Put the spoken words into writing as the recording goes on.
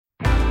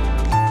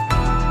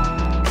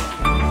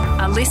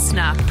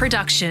listener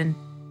production.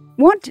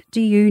 What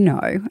do you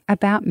know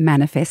about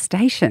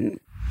manifestation?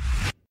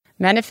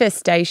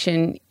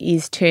 Manifestation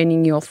is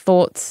turning your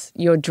thoughts,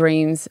 your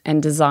dreams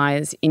and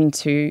desires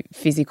into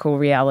physical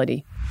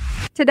reality.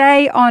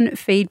 Today on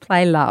Feed,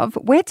 Play, Love,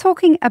 we're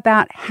talking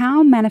about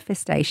how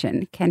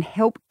manifestation can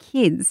help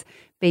kids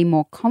be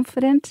more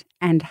confident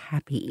and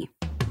happy.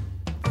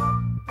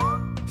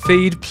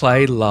 Feed,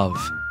 Play, Love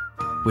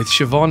with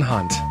Siobhan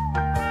Hunt.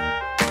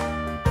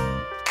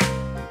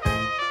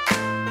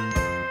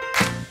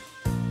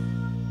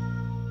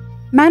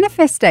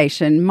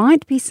 Manifestation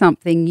might be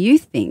something you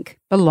think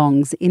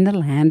belongs in the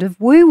land of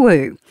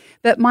woo-woo,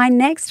 but my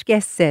next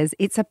guest says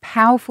it's a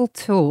powerful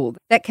tool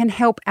that can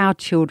help our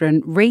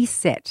children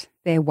reset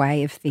their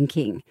way of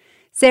thinking.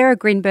 Sarah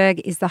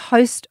Grinberg is the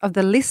host of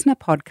the listener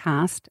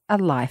podcast, A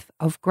Life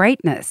of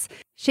Greatness.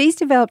 She's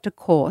developed a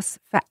course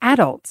for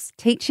adults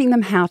teaching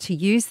them how to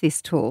use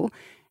this tool,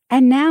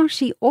 and now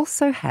she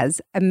also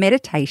has a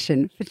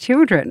meditation for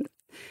children.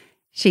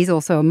 She's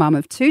also a mum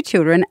of two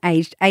children,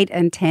 aged 8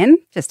 and 10,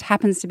 just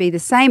happens to be the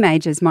same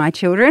age as my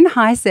children.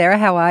 Hi, Sarah,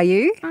 how are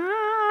you?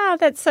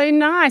 That's so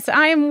nice.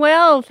 I am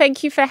well.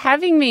 Thank you for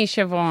having me,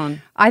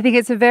 Siobhan. I think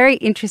it's a very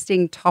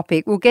interesting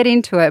topic. We'll get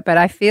into it, but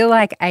I feel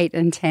like 8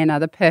 and 10 are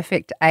the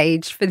perfect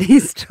age for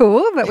this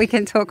tool, but we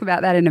can talk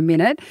about that in a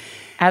minute.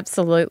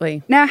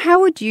 Absolutely. Now, how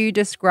would you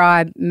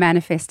describe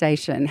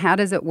manifestation? How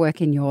does it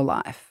work in your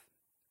life?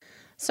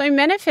 So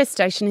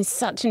manifestation is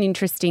such an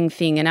interesting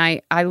thing, and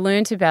I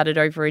learnt about it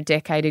over a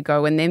decade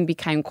ago and then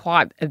became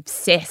quite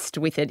obsessed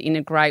with it in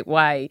a great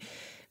way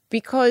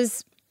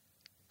because,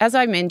 as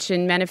I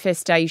mentioned,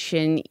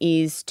 manifestation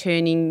is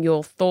turning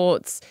your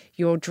thoughts,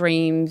 your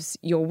dreams,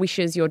 your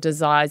wishes, your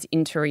desires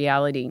into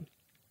reality.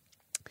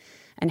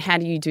 And how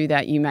do you do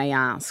that, you may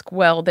ask?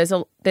 Well, there's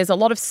a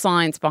lot of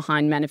science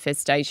behind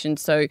manifestation.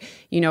 So,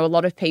 a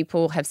lot of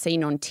people have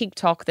seen on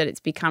TikTok that it's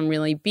become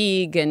really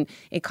big and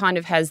it kind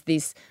of has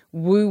this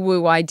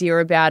woo-woo idea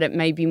about it,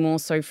 maybe more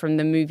so from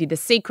the movie The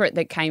Secret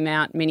that came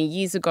out many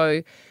years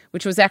ago,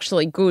 which was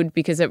actually good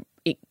because it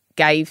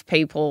gave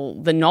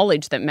people the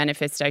knowledge that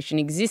manifestation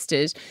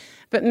existed.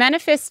 But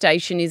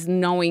manifestation is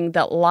knowing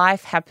that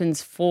life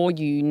happens for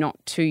you, not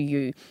to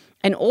you.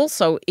 And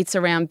also it's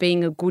around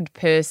being a good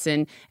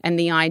person, and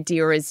the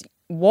idea is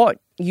what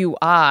you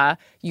are,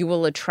 you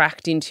will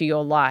attract into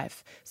your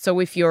life. So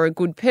if you're a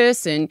good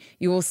person,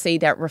 you will see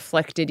that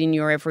reflected in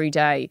your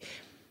everyday.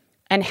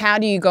 And how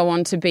do you go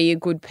on to be a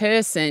good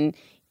person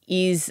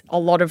is a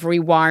lot of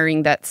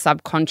rewiring that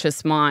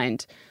subconscious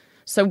mind.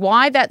 So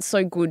why that's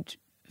so good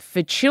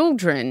for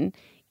children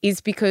is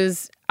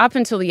because up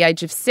until the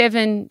age of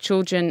 7,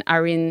 children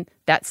are in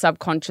that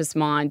subconscious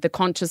mind. The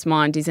conscious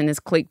mind isn't as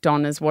clicked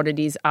on as what it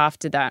is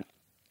after that.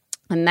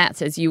 And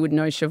that's, as you would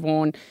know,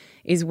 Siobhan,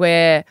 is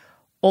where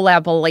all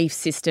our belief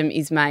system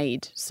is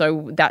made.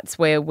 So that's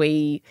where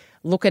we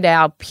look at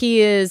our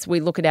peers, we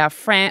look at our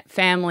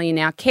family and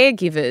our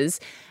caregivers,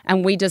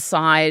 and we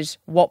decide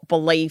what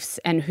beliefs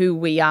and who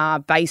we are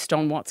based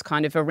on what's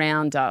kind of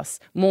around us,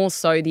 more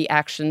so the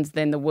actions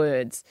than the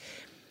words.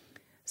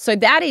 So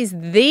that is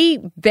the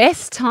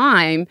best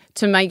time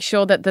to make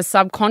sure that the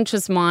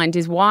subconscious mind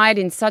is wired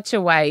in such a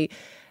way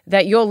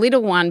that your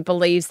little one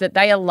believes that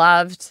they are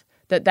loved,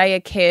 that they are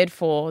cared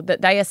for,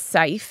 that they are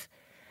safe.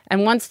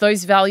 And once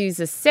those values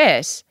are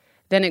set,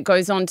 then it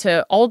goes on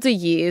to older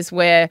years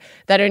where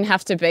they don't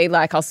have to be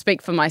like, I'll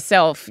speak for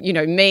myself,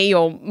 me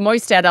or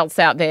most adults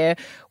out there,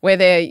 where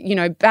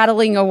they're,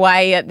 battling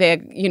away at their,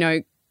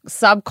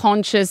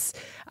 subconscious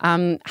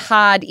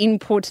hard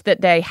input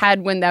that they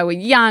had when they were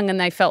young and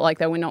they felt like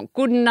they were not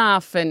good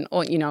enough and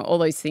all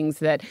those things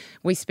that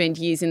we spend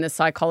years in the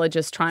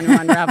psychologist trying to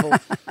unravel.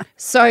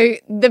 So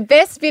the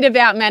best bit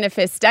about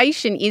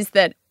manifestation is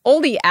that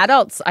all the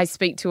adults I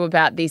speak to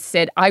about this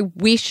said, I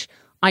wish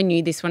I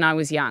knew this when I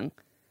was young.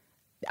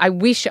 I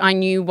wish I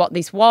knew what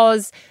this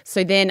was,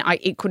 so then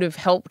it could have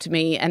helped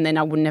me and then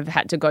I wouldn't have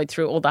had to go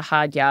through all the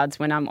hard yards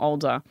when I'm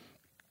older.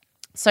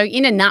 So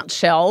in a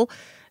nutshell,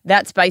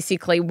 that's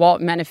basically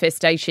what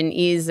manifestation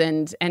is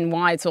and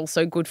why it's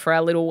also good for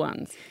our little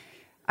ones.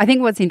 I think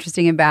what's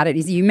interesting about it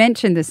is you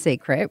mentioned The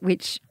Secret,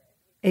 which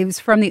it was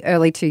from the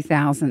early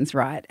 2000s,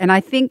 right? And I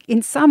think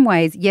in some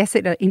ways, yes,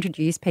 it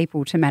introduced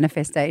people to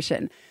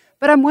manifestation,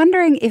 but I'm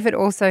wondering if it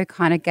also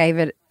kind of gave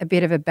it a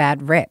bit of a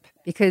bad rep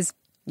because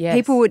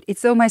people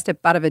it's almost a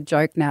butt of a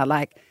joke now,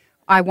 like,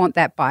 I want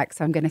that bike,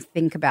 so I'm going to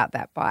think about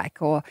that bike.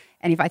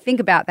 And if I think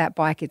about that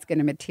bike, it's going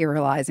to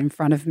materialize in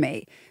front of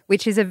me,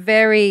 which is a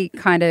very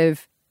kind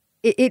of,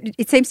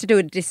 it seems to do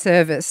a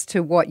disservice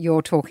to what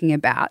you're talking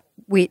about,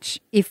 which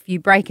if you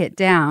break it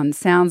down,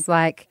 sounds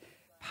like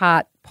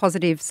part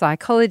positive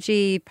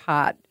psychology,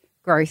 part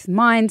growth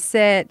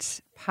mindset,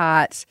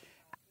 part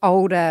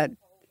older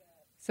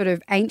sort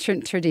of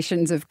ancient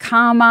traditions of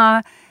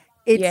karma.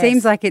 It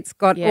seems like it's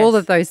got all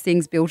of those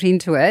things built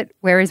into it,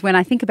 whereas when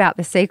I think about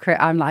The Secret,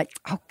 I'm like,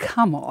 oh,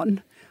 come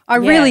on. I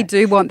really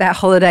do want that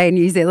holiday in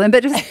New Zealand,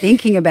 but just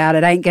thinking about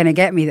it ain't going to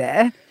get me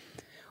there.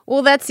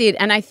 Well, that's it.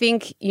 And I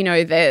think,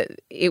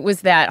 it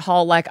was that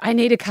whole I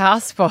need a car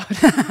spot.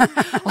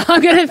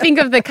 I'm going to think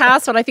of the car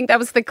spot. I think that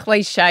was the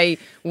cliche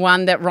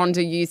one that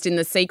Rhonda used in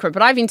The Secret.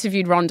 But I've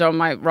interviewed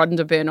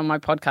Rhonda Byrne on my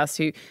podcast,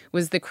 who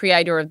was the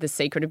creator of The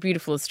Secret, a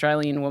beautiful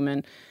Australian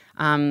woman,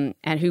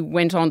 and who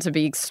went on to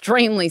be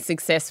extremely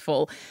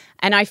successful.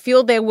 And I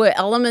feel there were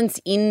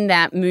elements in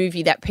that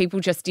movie that people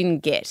just didn't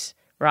get,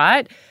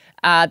 right?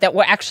 That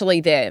were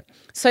actually there.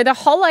 So the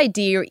whole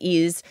idea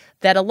is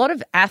that a lot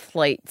of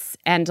athletes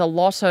and a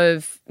lot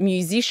of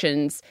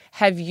musicians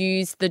have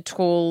used the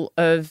tool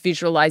of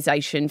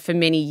visualization for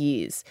many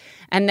years.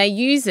 And they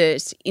use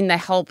it in the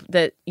help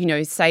that,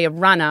 say a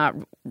runner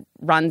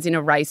runs in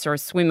a race or a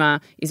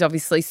swimmer is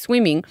obviously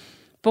swimming.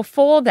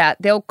 Before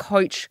that, their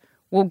coach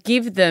will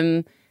give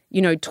them,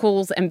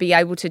 tools and be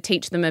able to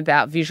teach them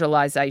about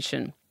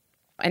visualization.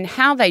 And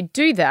how they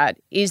do that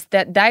is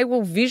that they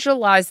will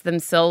visualize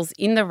themselves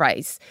in the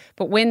race.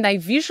 But when they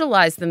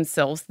visualize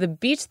themselves, the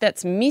bit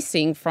that's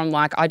missing from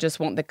I just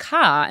want the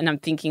car, and I'm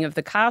thinking of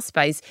the car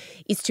space,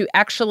 is to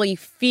actually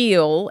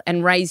feel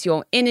and raise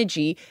your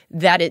energy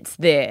that it's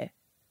there,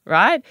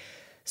 right?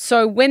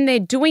 So when they're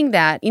doing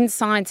that, in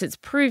science it's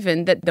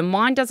proven that the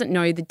mind doesn't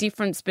know the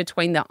difference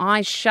between the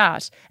eyes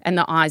shut and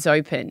the eyes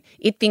open.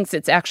 It thinks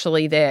it's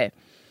actually there.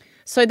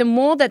 So the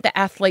more that the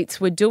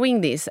athletes were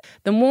doing this,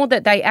 the more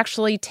that they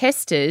actually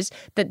tested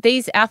that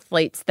these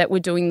athletes that were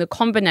doing the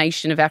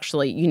combination of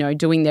actually,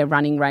 doing their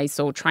running race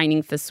or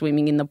training for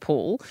swimming in the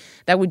pool,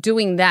 they were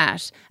doing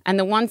that. And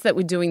the ones that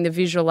were doing the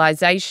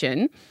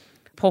visualization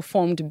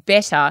performed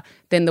better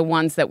than the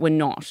ones that were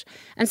not.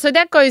 And so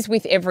that goes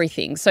with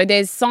everything. So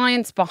there's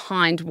science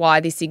behind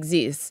why this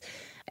exists.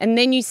 And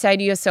then you say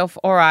to yourself,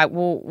 all right,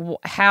 well,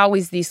 how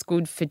is this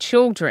good for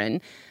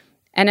children?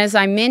 And as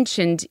I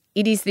mentioned,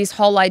 it is this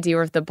whole idea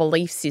of the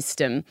belief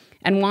system.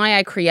 And why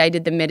I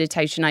created the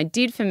meditation I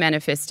did for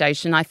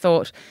manifestation, I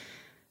thought,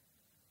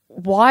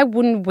 why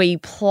wouldn't we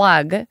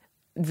plug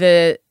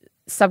the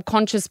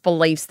subconscious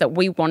beliefs that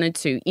we wanted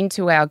to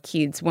into our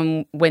kids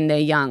when they're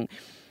young?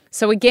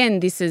 So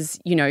again, this has,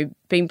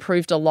 been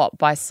proved a lot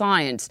by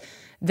science,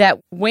 that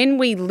when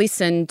we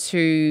listen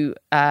to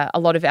a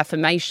lot of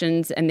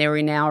affirmations and they're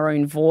in our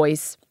own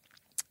voice,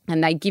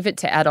 and they give it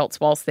to adults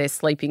whilst they're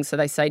sleeping. So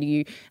they say to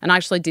you, and I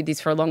actually did this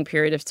for a long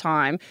period of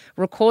time,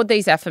 record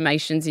these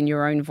affirmations in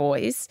your own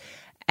voice.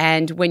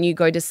 And when you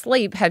go to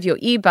sleep, have your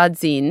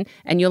earbuds in,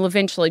 and you'll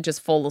eventually just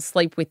fall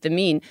asleep with them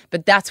in.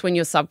 But that's when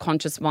your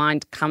subconscious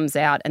mind comes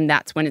out, and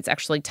that's when it's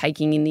actually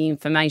taking in the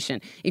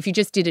information. If you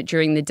just did it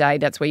during the day,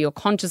 that's where your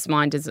conscious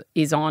mind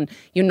is on.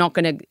 You're not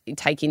going to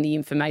take in the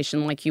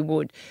information like you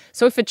would.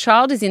 So if a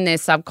child is in their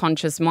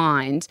subconscious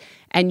mind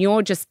and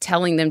you're just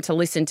telling them to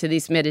listen to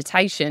this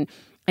meditation,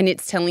 and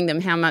it's telling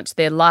them how much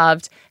they're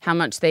loved, how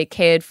much they're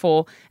cared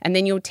for, and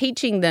then you're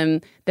teaching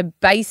them the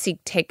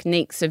basic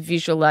techniques of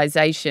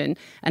visualization.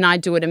 And I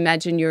do it,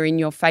 imagine you're in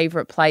your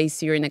favourite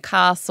place, you're in a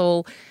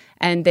castle,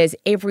 and there's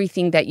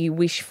everything that you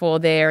wish for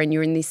there, and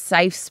you're in this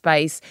safe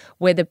space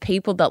where the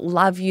people that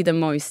love you the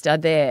most are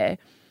there.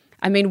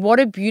 I mean, what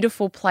a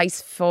beautiful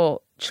place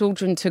for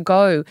children to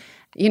go.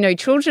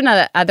 Children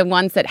are the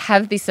ones that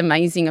have this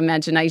amazing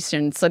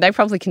imagination, so they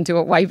probably can do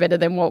it way better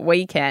than what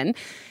we can.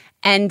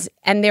 And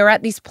they're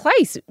at this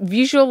place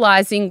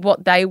visualizing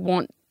what they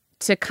want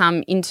to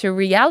come into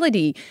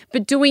reality,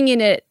 but doing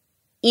it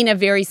in a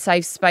very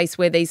safe space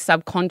where these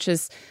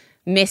subconscious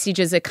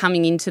messages are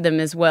coming into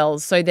them as well.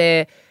 So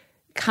they're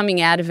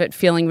coming out of it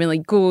feeling really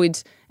good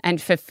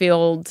and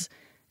fulfilled.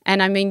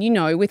 And I mean,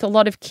 with a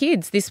lot of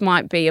kids, this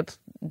might be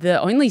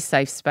the only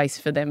safe space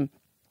for them.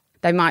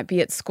 They might be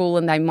at school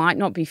and they might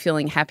not be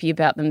feeling happy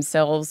about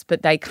themselves,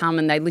 but they come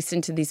and they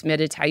listen to this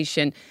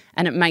meditation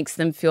and it makes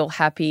them feel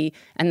happy,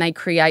 and they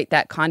create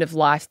that kind of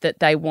life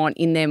that they want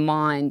in their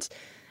mind.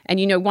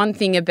 And one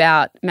thing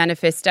about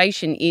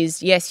manifestation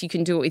is, yes, you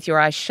can do it with your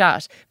eyes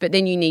shut, but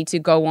then you need to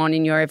go on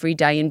in your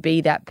everyday and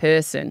be that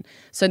person.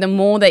 So the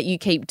more that you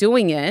keep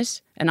doing it,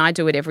 and I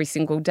do it every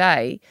single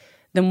day,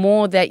 the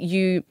more that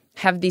you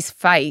have this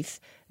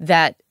faith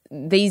that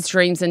these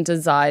dreams and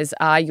desires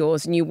are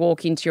yours, and you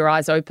walk into your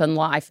eyes open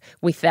life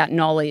with that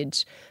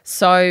knowledge.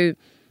 So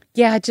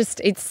yeah,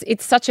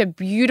 it's such a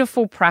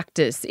beautiful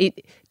practice.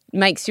 It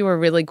makes you a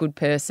really good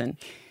person.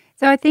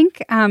 So I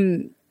think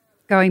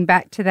going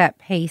back to that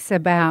piece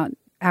about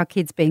our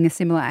kids being a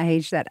similar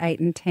age, that 8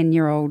 and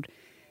 10-year-old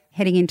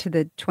heading into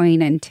the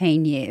tween and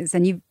teen years,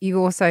 and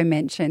you also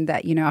mentioned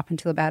that, up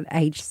until about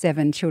age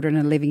 7, children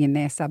are living in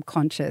their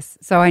subconscious.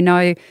 So I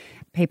know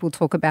people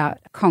talk about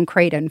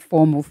concrete and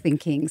formal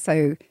thinking.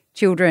 So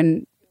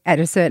children at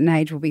a certain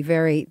age will be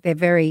very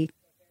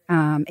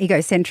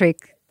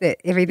egocentric, that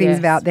everything's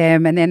about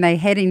them. And then they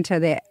head into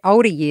their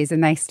older years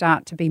and they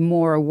start to be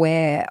more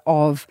aware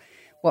of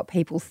what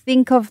people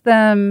think of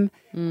them.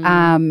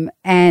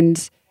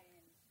 And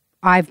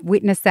I've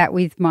witnessed that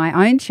with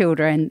my own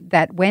children,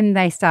 that when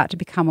they start to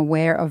become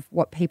aware of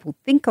what people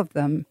think of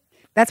them,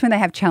 that's when they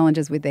have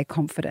challenges with their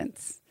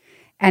confidence.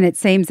 And it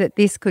seems that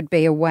this could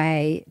be a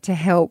way to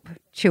help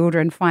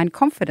children find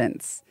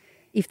confidence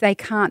if they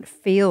can't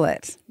feel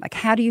it? Like,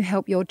 how do you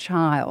help your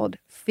child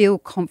feel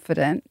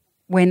confident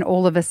when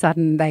all of a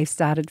sudden they've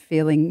started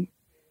feeling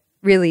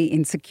really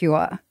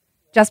insecure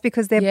just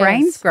because their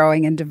brain's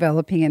growing and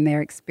developing and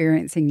they're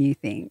experiencing new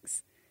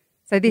things?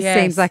 So this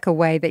seems like a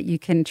way that you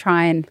can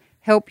try and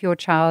help your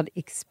child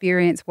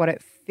experience what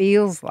it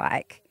feels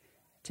like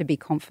to be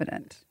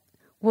confident.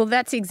 Well,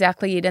 that's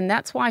exactly it. And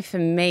that's why for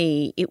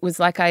me, it was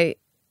like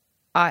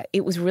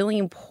it was really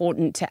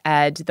important to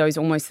add those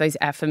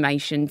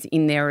affirmations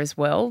in there as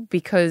well,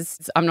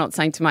 because I'm not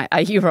saying to my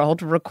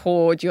 8-year-old,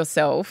 record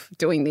yourself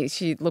doing this.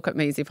 She'd look at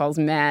me as if I was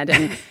mad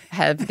and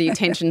have the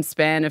attention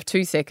span of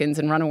 2 seconds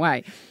and run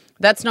away.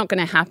 That's not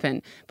going to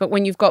happen. But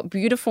when you've got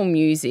beautiful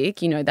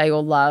music, you know, they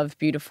all love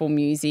beautiful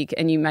music,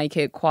 and you make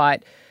it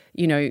quite,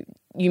 you know,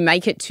 you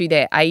make it to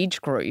their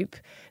age group,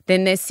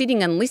 then they're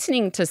sitting and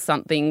listening to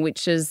something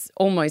which is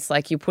almost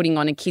like you're putting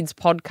on a kid's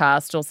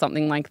podcast or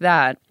something like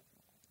that,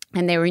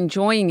 and they're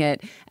enjoying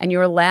it, and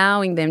you're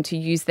allowing them to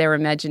use their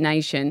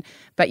imagination,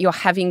 but you're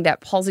having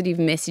that positive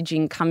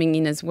messaging coming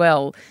in as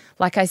well.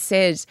 Like I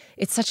said,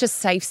 it's such a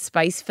safe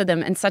space for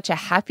them and such a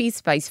happy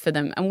space for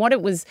them. And what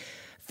it was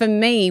for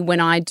me when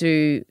I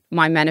do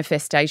my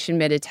manifestation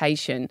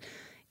meditation,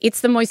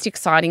 it's the most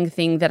exciting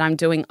thing that I'm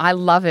doing. I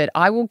love it.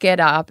 I will get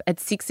up at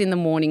 6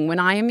 a.m. when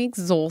I am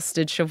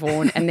exhausted,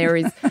 Siobhan, and there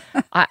is,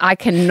 I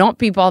cannot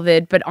be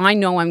bothered, but I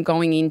know I'm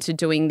going into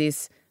doing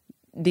this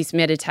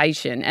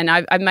meditation. And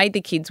I've made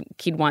the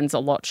kid ones a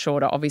lot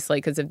shorter, obviously,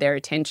 because of their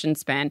attention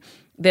span.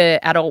 The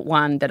adult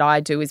one that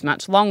I do is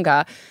much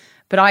longer.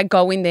 But I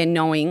go in there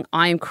knowing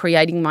I am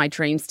creating my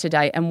dreams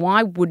today. And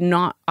why would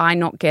I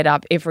not get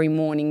up every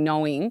morning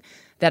knowing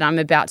that I'm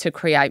about to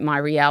create my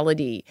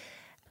reality?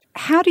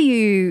 How do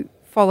you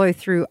follow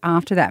through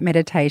after that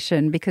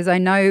meditation? Because I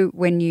know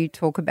when you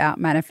talk about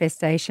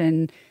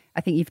manifestation,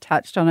 I think you've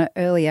touched on it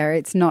earlier,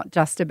 it's not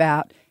just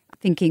about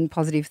thinking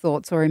positive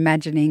thoughts or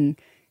imagining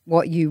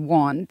what you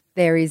want.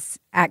 There is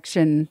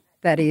action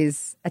that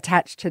is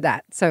attached to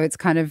that. So it's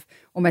kind of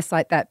almost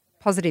like that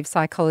positive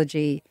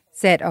psychology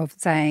set of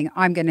saying,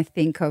 I'm going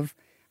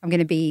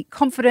to be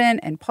confident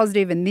and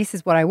positive and this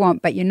is what I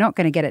want, but you're not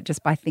going to get it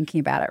just by thinking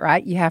about it,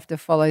 right? You have to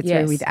follow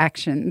through with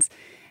actions.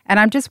 And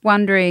I'm just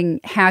wondering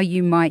how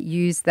you might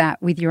use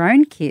that with your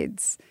own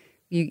kids.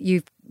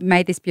 You've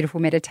made this beautiful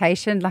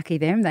meditation. Lucky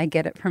them, they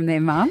get it from their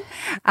mum.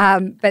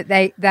 But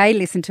they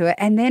listen to it.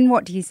 And then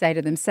what do you say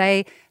to them?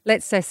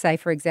 Let's just say,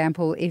 for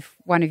example, if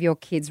one of your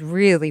kids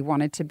really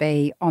wanted to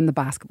be on the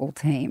basketball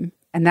team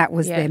and that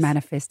was their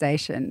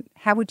manifestation,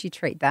 how would you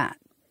treat that?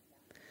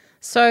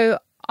 So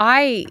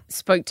I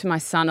spoke to my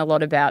son a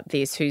lot about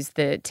this, who's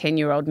the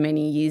 10-year-old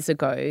many years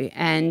ago,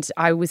 and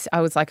I was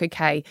like,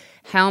 okay,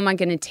 how am I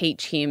going to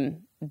teach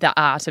him the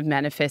art of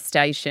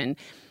manifestation?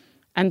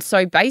 And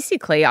so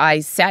basically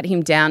I sat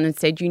him down and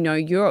said, you know,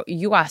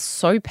 you are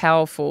so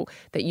powerful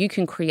that you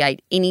can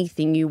create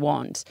anything you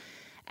want.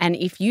 And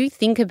if you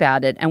think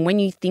about it, and when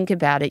you think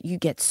about it, you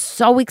get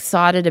so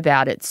excited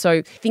about it.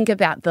 So think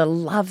about the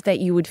love that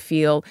you would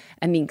feel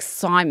and the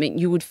excitement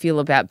you would feel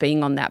about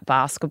being on that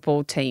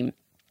basketball team,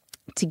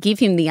 to give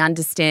him the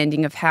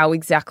understanding of how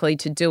exactly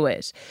to do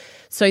it.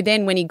 So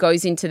then when he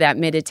goes into that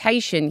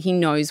meditation, he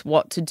knows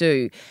what to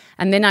do.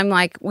 And then I'm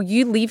like, well,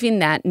 you live in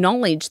that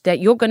knowledge that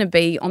you're going to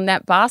be on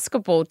that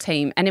basketball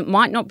team. And it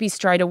might not be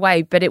straight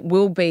away, but it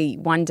will be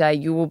one day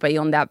you will be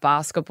on that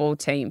basketball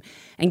team,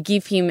 and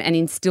give him and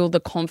instill the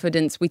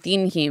confidence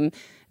within him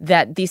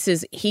that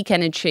he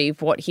can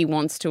achieve what he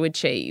wants to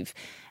achieve.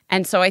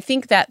 And so I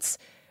think that's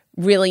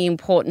really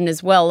important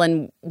as well.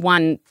 And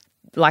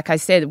like I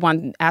said,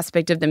 one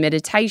aspect of the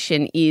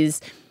meditation is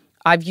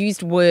I've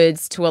used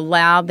words to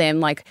allow them,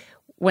 like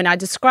when I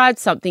describe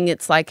something,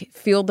 it's like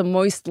feel the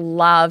most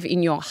love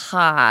in your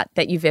heart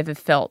that you've ever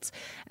felt.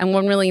 And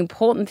one really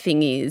important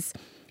thing is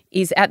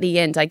at the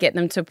end, I get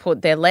them to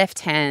put their left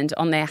hand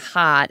on their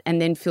heart and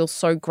then feel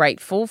so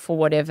grateful for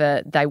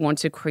whatever they want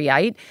to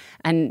create,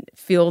 and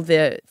feel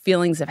the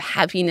feelings of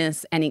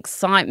happiness and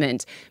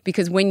excitement,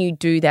 because when you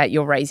do that,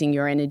 you're raising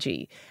your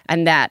energy,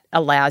 and that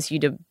allows you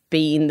to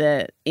be in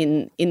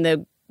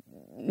the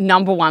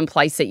number one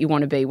place that you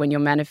want to be when you're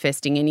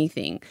manifesting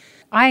anything.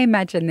 I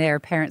imagine there are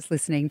parents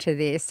listening to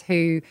this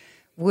who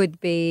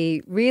would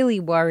be really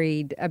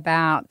worried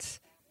about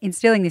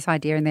instilling this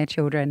idea in their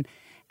children,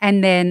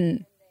 and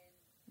then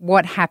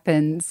what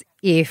happens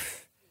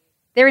if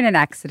they're in an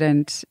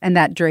accident and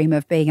that dream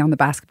of being on the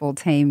basketball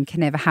team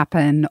can never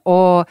happen,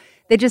 or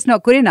they're just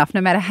not good enough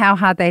no matter how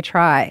hard they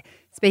try.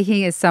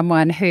 Speaking as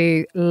someone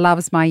who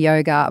loves my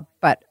yoga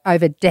but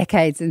over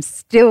decades and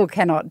still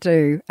cannot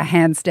do a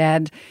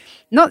handstand,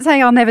 not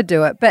saying I'll never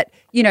do it, but,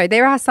 you know,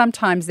 there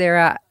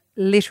are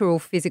literal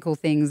physical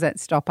things that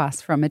stop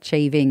us from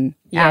achieving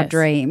our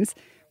dreams.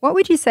 What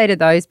would you say to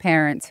those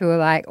parents who are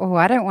like, oh,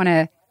 I don't want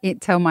to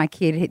tell my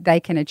kid they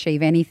can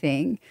achieve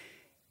anything,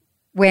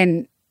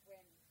 when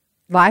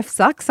life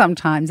sucks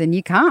sometimes and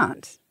you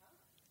can't?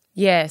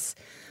 Yes.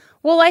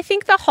 Well, I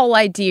think the whole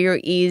idea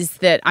is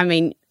that, I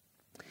mean,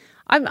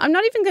 I'm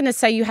not even going to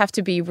say you have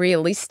to be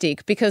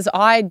realistic, because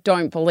I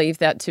don't believe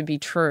that to be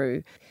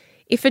true.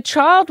 if a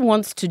child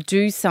wants to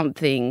do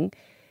something,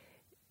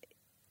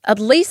 at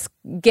least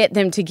get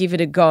them to give it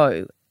a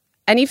go.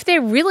 And if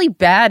they're really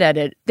bad at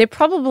it, they're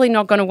probably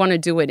not going to want to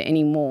do it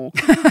anymore.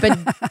 But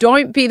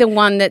don't be the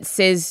one that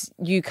says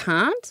you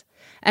can't.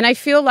 And I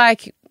feel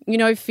like, you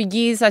know, for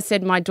years I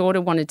said my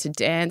daughter wanted to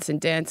dance and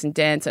dance and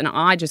dance, and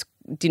I just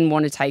didn't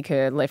want to take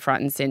her left,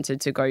 right and centre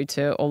to go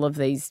to all of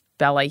these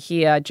ballet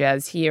here,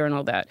 jazz here and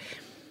all that.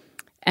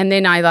 And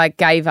then I like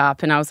gave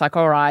up and I was like,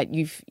 all right,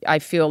 I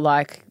feel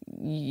like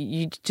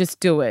you just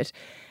do it.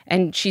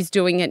 And she's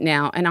doing it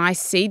now. And I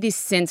see this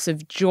sense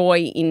of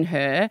joy in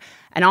her.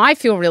 And I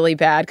feel really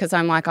bad because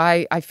I'm like,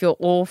 I feel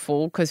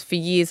awful because for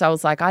years I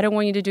was like, I don't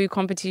want you to do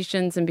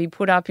competitions and be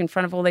put up in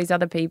front of all these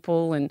other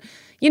people. And,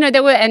 you know,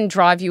 and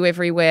drive you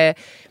everywhere.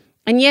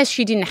 And yes,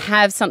 she didn't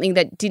have something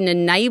that didn't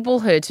enable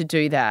her to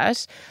do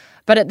that.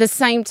 But at the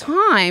same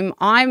time,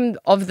 I'm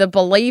of the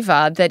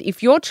believer that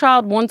if your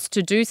child wants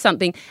to do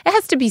something, it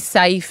has to be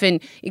safe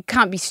and it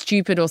can't be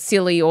stupid or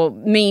silly or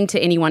mean to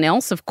anyone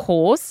else, of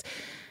course.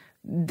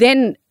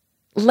 Then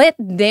let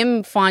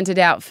them find it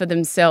out for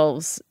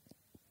themselves.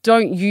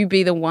 Don't you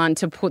be the one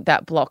to put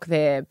that block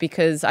there,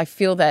 because I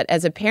feel that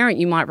as a parent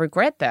you might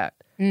regret that.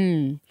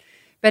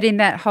 But in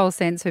that whole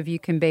sense of you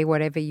can be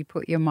whatever you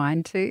put your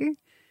mind to.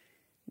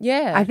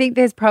 Yeah. I think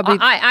there's probably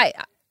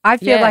I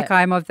feel like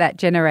I'm of that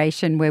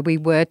generation where we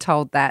were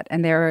told that,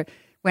 and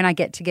when I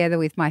get together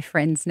with my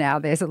friends now,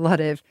 there's a lot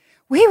of,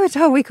 we were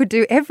told we could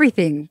do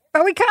everything,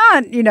 but we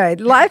can't, you know,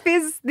 life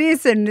is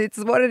this and it's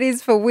what it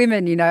is for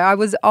women, you know. I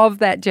was of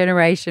that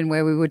generation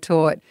where we were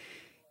taught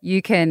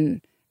you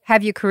can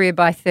have your career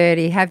by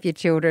 30, have your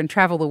children,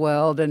 travel the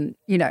world and,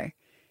 you know,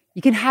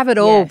 you can have it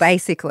all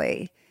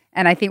basically.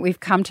 And I think we've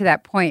come to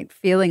that point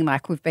feeling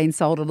like we've been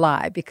sold a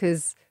lie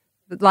because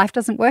life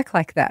doesn't work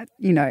like that,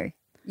 you know.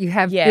 You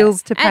have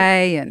bills to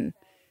pay and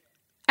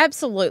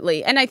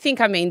absolutely. And I think,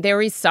 I mean,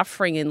 there is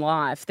suffering in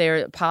life.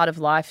 Part of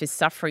life is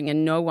suffering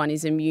and no one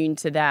is immune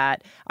to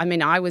that. I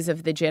mean, I was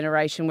of the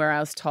generation where I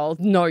was told,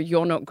 no,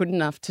 you're not good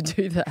enough to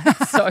do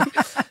that.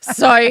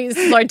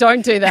 So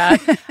don't do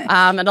that.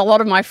 And a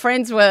lot of my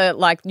friends were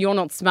like, you're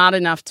not smart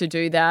enough to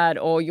do that,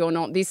 or you're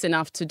not this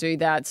enough to do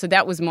that. So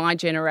that was my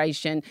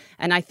generation.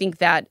 And I think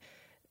that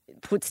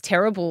puts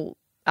terrible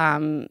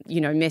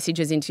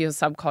messages into your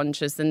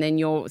subconscious, and then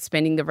you're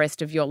spending the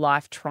rest of your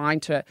life trying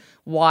to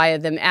wire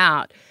them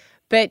out.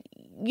 But,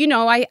 you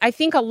know, I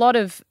think a lot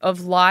of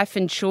life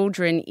and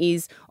children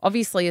is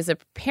obviously as a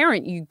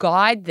parent, you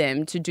guide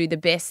them to do the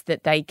best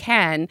that they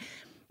can,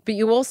 but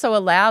you also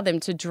allow them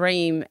to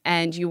dream.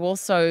 And you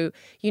also,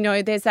 you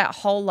know, there's that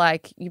whole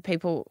like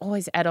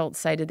always adults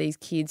say to these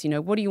kids, you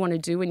know, what do you want to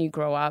do when you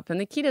grow up? And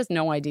the kid has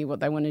no idea what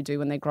they want to do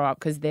when they grow up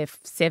because they're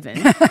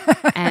 7.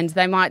 And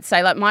they might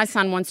say, like, my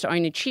son wants to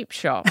own a chip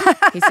shop.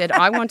 He said,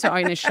 I want to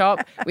own a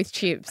shop with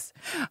chips.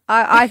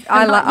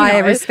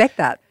 I respect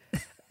that.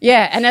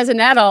 Yeah, and as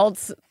an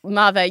adult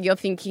mother, you're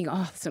thinking,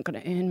 oh, it's not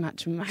going to earn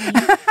much money,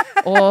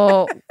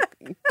 or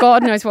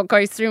God knows what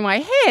goes through my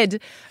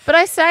head. But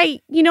I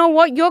say, you know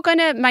what, you're going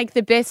to make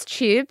the best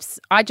chips.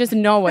 I just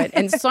know it.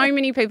 And so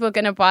many people are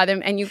going to buy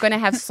them and you're going to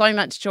have so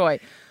much joy.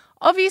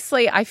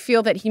 Obviously, I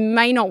feel that he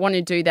may not want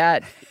to do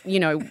that,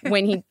 you know,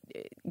 when he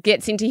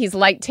gets into his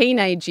late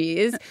teenage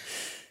years.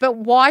 But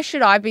why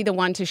should I be the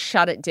one to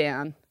shut it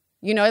down?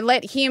 You know,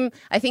 let him,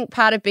 I think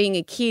part of being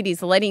a kid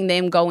is letting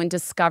them go and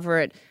discover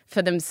it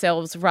for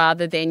themselves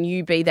rather than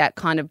you be that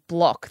kind of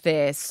block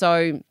there.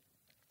 So,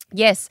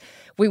 yes,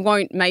 we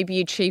won't maybe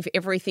achieve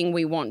everything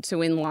we want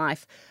to in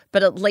life,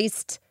 but at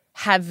least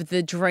have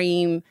the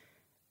dream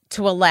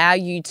to allow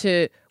you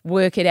to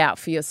work it out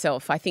for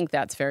yourself. I think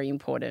that's very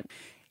important.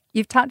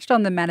 You've touched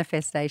on the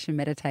manifestation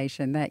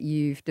meditation that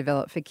you've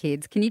developed for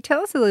kids. Can you tell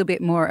us a little bit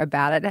more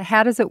about it?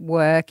 How does it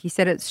work? You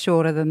said it's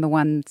shorter than the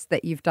ones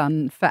that you've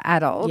done for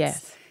adults.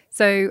 Yes.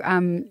 So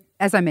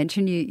as I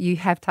mentioned, you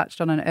have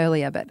touched on it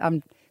earlier, but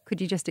could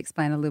you just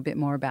explain a little bit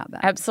more about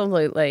that?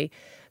 Absolutely.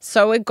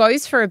 So it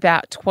goes for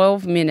about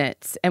 12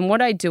 minutes. And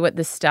what I do at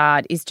the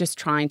start is just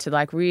trying to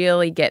like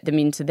really get them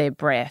into their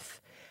breath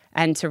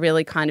and to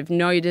really kind of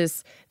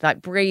notice,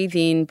 like breathe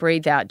in,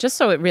 breathe out, just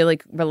so it really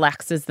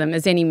relaxes them,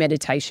 as any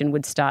meditation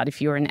would start if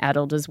you're an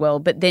adult as well.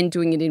 But then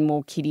doing it in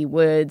more kiddie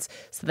words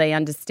so they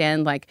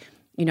understand, like,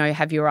 you know,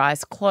 have your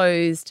eyes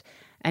closed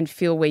and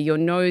feel where your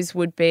nose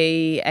would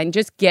be and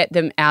just get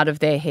them out of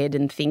their head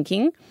and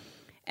thinking.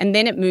 And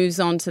then it moves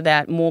on to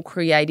that more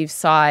creative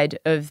side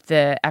of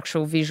the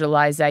actual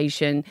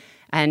visualization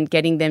and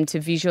getting them to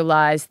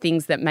visualize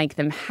things that make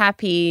them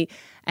happy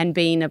and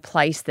be in a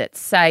place that's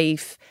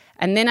safe.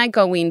 And then I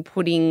go in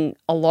putting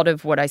a lot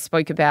of what I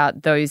spoke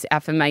about, those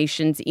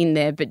affirmations in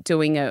there, but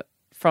doing it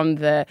from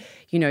the,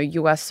 you know,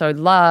 you are so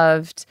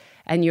loved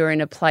and you're in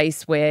a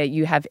place where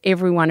you have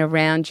everyone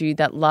around you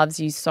that loves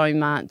you so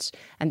much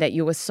and that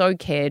you are so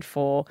cared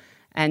for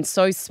and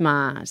so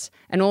smart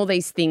and all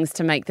these things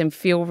to make them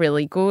feel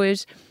really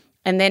good.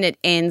 And then it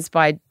ends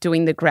by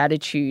doing the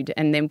gratitude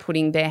and then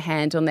putting their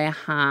hand on their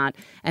heart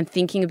and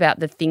thinking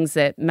about the things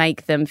that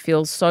make them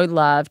feel so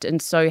loved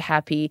and so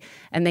happy,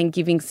 and then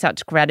giving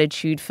such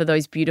gratitude for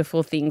those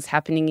beautiful things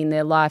happening in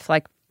their life.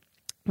 Like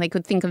they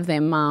could think of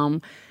their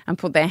mum and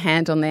put their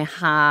hand on their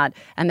heart,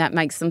 and that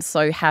makes them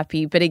so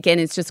happy. But again,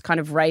 it's just kind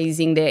of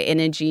raising their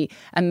energy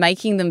and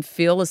making them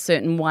feel a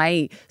certain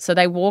way. So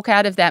they walk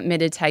out of that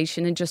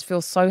meditation and just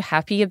feel so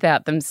happy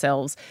about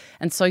themselves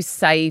and so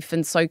safe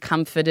and so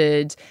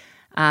comforted.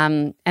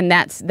 And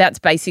that's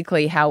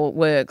basically how it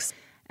works.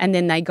 And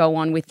then they go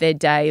on with their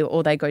day,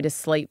 or they go to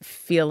sleep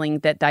feeling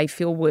that they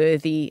feel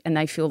worthy and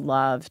they feel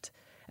loved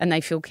and they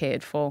feel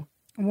cared for.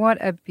 What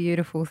a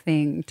beautiful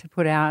thing to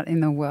put out in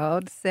the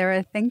world.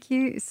 Sarah, thank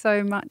you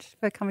so much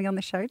for coming on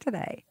the show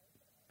today.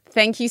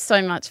 Thank you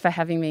so much for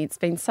having me. It's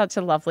been such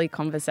a lovely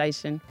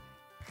conversation.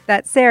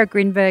 That's Sarah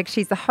Grinberg.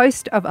 She's the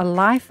host of A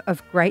Life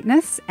of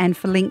Greatness. And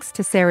for links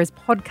to Sarah's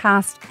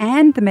podcast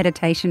and the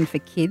meditation for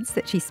kids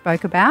that she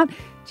spoke about,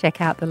 check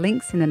out the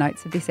links in the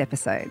notes of this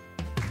episode.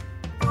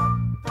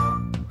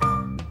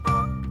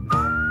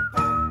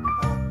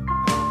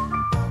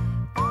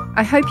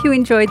 I hope you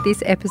enjoyed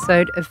this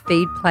episode of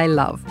Feed, Play,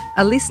 Love,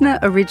 a listener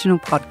original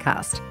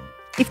podcast.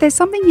 If there's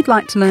something you'd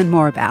like to learn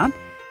more about,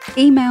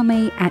 email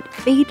me at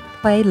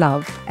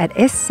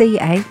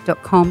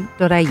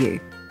feedplaylove@sca.com.au.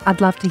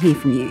 I'd love to hear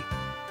from you.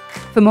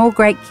 For more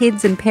great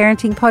kids and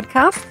parenting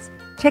podcasts,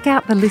 check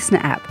out the Listener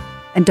app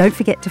and don't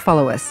forget to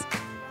follow us.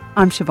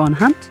 I'm Siobhan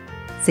Hunt.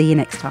 See you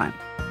next time.